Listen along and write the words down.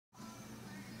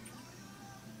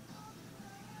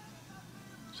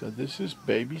So this is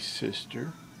baby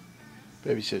sister.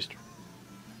 Baby sister.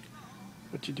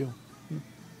 What you doing?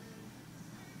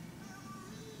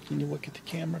 Can you look at the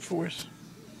camera for us?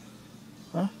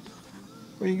 Huh?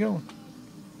 Where you going?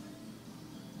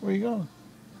 Where you going?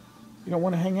 You don't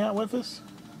want to hang out with us?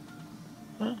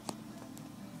 Huh?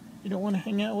 You don't want to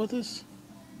hang out with us?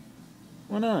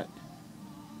 Why not?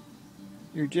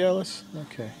 You're jealous?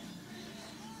 Okay.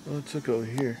 Well, let's look over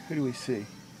here. Who do we see?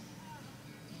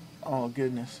 Oh,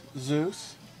 goodness.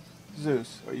 ZEUS?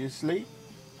 ZEUS, are you asleep?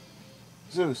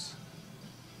 ZEUS.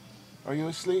 Are you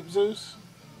asleep, ZEUS?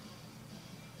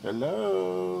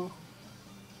 Hello?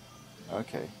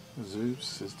 Okay.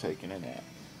 ZEUS is taking a nap.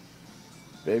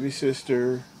 Baby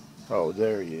sister. Oh,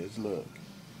 there he is. Look.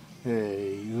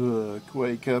 Hey, look.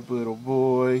 Wake up, little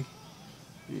boy.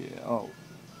 Yeah. Oh,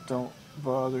 don't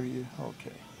bother you.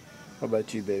 Okay. How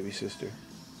about you, baby sister?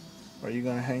 Are you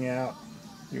going to hang out?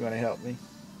 You going to help me?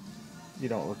 You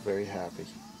don't look very happy.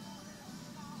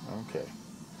 Okay.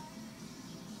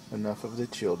 Enough of the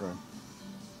children.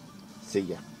 See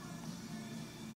ya.